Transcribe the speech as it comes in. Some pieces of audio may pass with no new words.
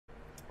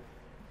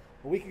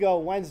A week ago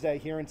Wednesday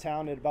here in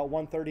town at about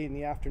 1:30 in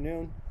the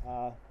afternoon,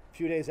 a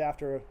few days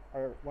after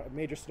our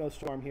major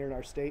snowstorm here in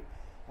our state,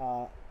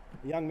 a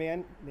young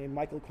man named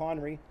Michael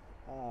Conry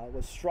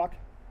was struck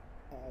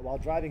while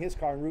driving his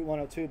car on Route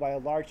 102 by a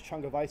large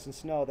chunk of ice and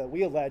snow that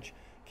we allege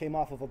came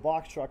off of a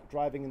box truck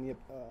driving in the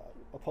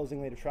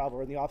opposing lane of travel,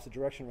 or in the opposite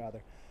direction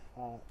rather.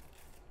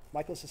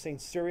 Michael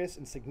sustained serious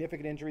and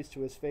significant injuries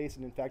to his face,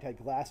 and in fact had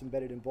glass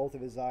embedded in both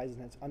of his eyes,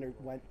 and has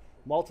underwent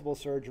multiple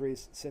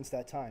surgeries since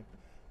that time.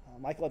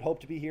 Michael had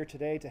hoped to be here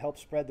today to help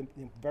spread the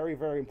very,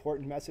 very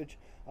important message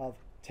of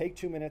take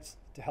 2 minutes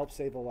to help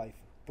save a life.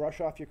 Brush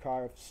off your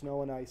car of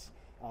snow and ice.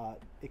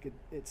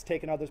 It's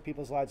taken other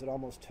people's lives. It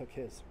almost took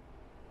his.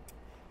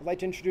 I'd like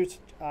to introduce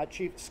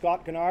Chief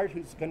Scott Gennard,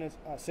 who's going to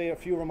say a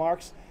few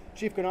remarks.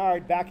 Chief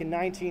Gennard, back in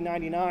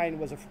 1999,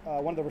 was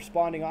one of the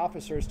responding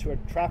officers to a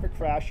traffic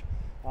crash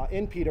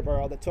in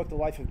Peterborough that took the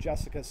life of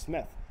Jessica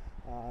Smith.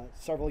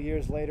 Several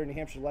years later, New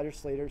Hampshire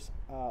legislators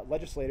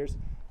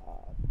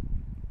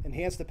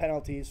enhanced the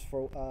penalties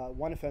for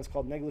one offense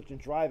called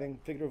negligent driving,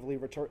 figuratively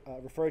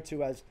referred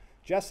to as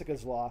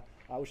Jessica's Law,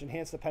 which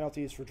enhanced the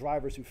penalties for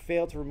drivers who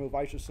fail to remove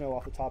ice or snow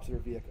off the tops of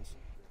their vehicles.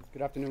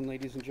 Good afternoon,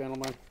 ladies and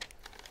gentlemen.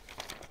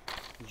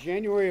 In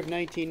January of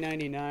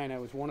 1999, I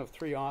was one of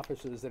 3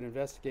 officers that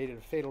investigated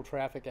a fatal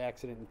traffic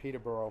accident in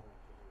Peterborough,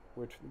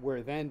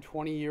 where then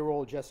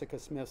 20-year-old Jessica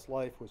Smith's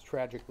life was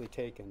tragically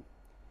taken.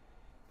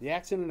 The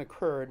accident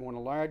occurred when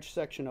a large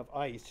section of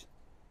ice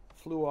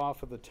flew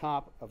off of the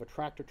top of a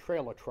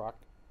tractor-trailer truck,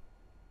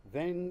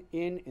 then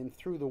in and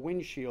through the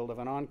windshield of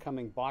an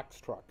oncoming box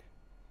truck.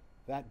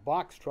 That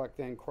box truck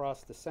then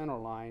crossed the center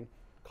line,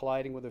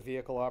 colliding with a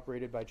vehicle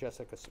operated by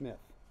Jessica Smith.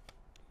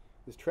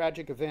 This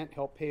tragic event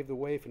helped pave the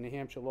way for New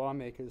Hampshire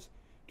lawmakers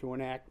to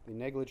enact the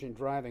negligent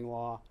driving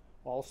law,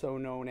 also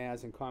known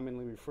as and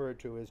commonly referred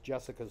to as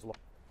Jessica's Law.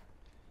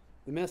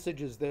 The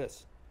message is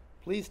this: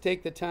 please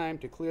take the time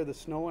to clear the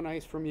snow and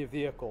ice from your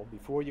vehicle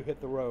before you hit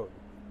the road.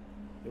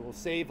 It will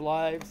save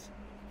lives,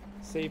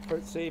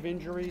 save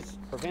injuries,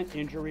 prevent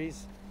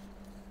injuries,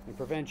 and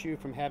prevent you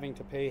from having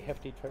to pay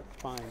hefty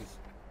fines.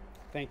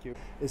 Thank you.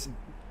 Is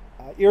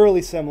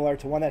eerily similar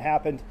to one that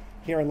happened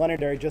here in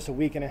Londonderry just a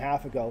week and a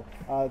half ago.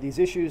 These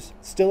issues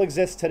still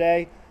exist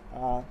today.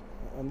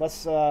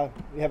 Unless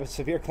we have a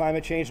severe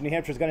climate change, New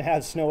Hampshire is going to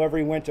have snow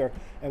every winter,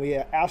 and we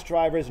ask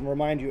drivers and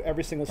remind you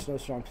every single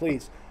snowstorm,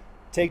 please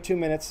take 2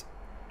 minutes,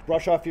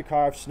 brush off your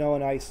car of snow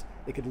and ice.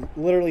 It could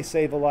literally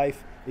save a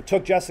life. It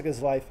took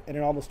Jessica's life, and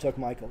it almost took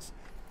Michael's.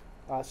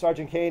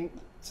 Sergeant Kane,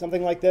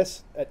 something like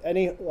this at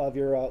any of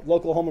your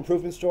local home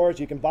improvement stores.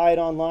 You can buy it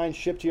online,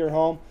 shipped to your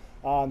home.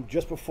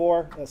 Just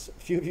before, as a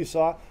few of you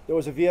saw, there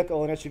was a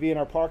vehicle, an SUV in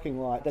our parking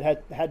lot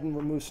that hadn't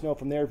removed snow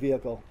from their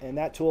vehicle, and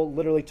that tool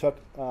literally took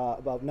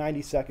about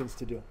 90 seconds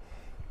to do.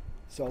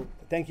 So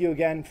thank you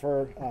again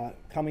for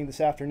coming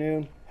this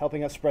afternoon,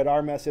 helping us spread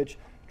our message,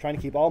 trying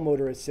to keep all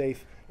motorists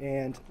safe,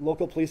 and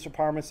local police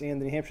departments and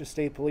the New Hampshire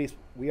State Police,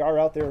 we are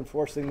out there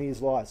enforcing these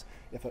laws.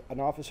 If an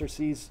officer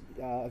sees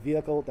a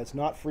vehicle that's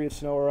not free of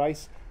snow or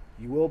ice,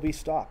 you will be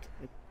stopped.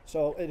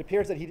 So it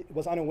appears that he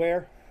was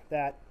unaware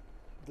that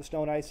the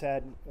snow and ice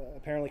had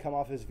apparently come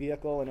off his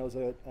vehicle, and it was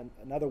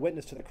another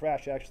witness to the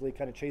crash actually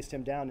kind of chased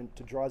him down and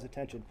to draw his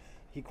attention.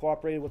 He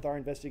cooperated with our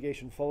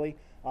investigation fully,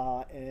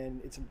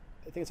 and I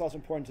think it's also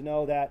important to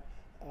know that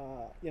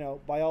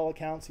by all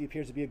accounts, he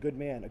appears to be a good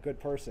man, a good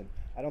person.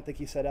 I don't think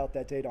he set out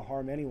that day to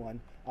harm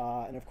anyone.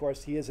 And of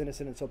course, he is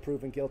innocent until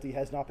proven guilty,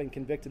 has not been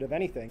convicted of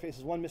anything. He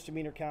faces 1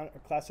 misdemeanor count, a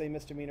Class A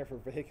misdemeanor for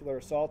vehicular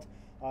assault,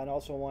 and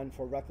also 1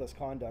 for reckless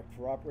conduct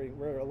for operating.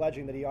 We're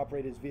alleging that he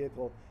operated his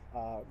vehicle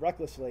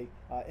recklessly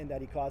and that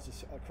he caused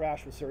a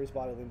crash with serious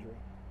bodily injury.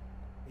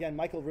 Again,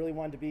 Michael really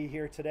wanted to be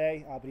here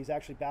today, but he's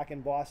actually back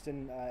in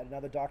Boston at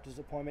another doctor's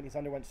appointment. He's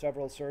underwent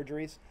several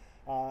surgeries,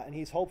 and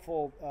he's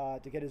hopeful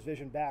to get his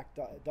vision back.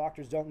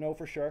 Doctors don't know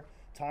for sure.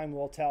 Time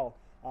will tell.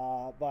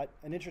 But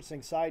an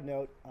interesting side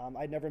note,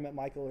 I'd never met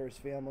Michael or his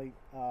family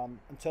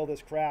until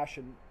this crash,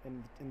 and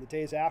in the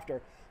days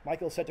after.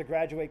 Michael is set to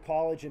graduate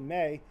college in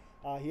May.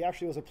 He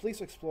actually was a police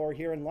explorer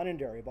here in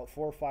Londonderry about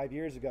 4 or 5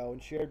 years ago,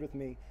 and shared with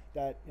me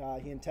that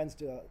he intends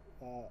to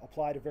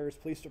apply to various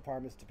police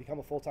departments to become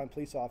a full-time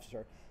police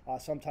officer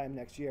sometime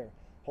next year.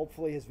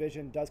 Hopefully his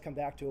vision does come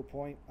back to a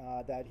point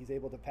that he's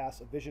able to pass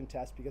a vision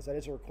test, because that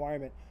is a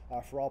requirement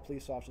for all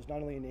police officers,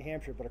 not only in New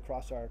Hampshire but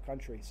across our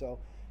country. So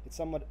it's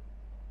somewhat,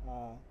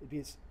 it'd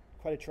be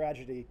quite a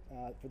tragedy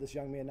for this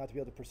young man not to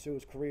be able to pursue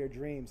his career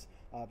dreams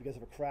because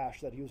of a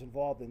crash that he was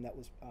involved in that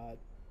was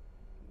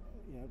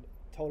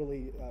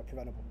totally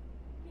preventable.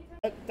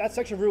 That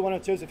section of Route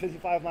 102 is a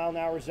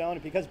 55-mile-an-hour zone,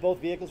 and because both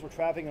vehicles were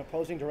traveling in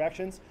opposing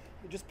directions,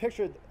 you just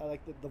picture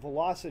the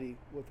velocity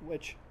with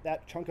which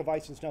that chunk of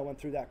ice and snow went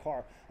through that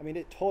car. I mean,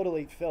 it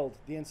totally filled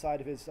the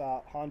inside of his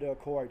Honda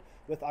Accord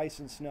with ice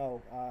and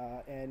snow,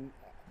 and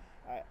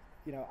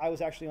I was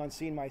actually on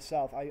scene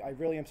myself. I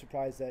really am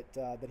surprised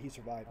that he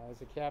survived. As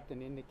the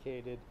captain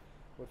indicated,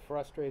 what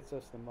frustrates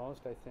us the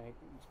most, I think,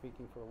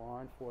 speaking for law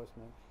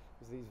enforcement,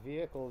 is these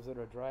vehicles that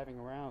are driving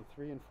around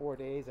 3 and 4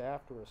 days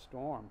after a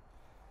storm.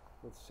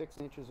 with 6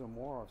 inches or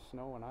more of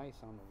snow and ice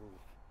on the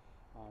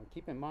roof.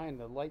 Keep in mind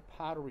the light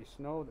powdery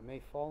snow that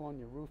may fall on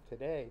your roof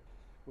today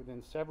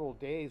within several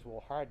days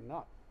will harden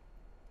up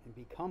and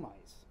become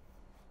ice.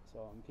 So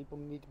people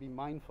need to be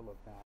mindful of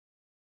that.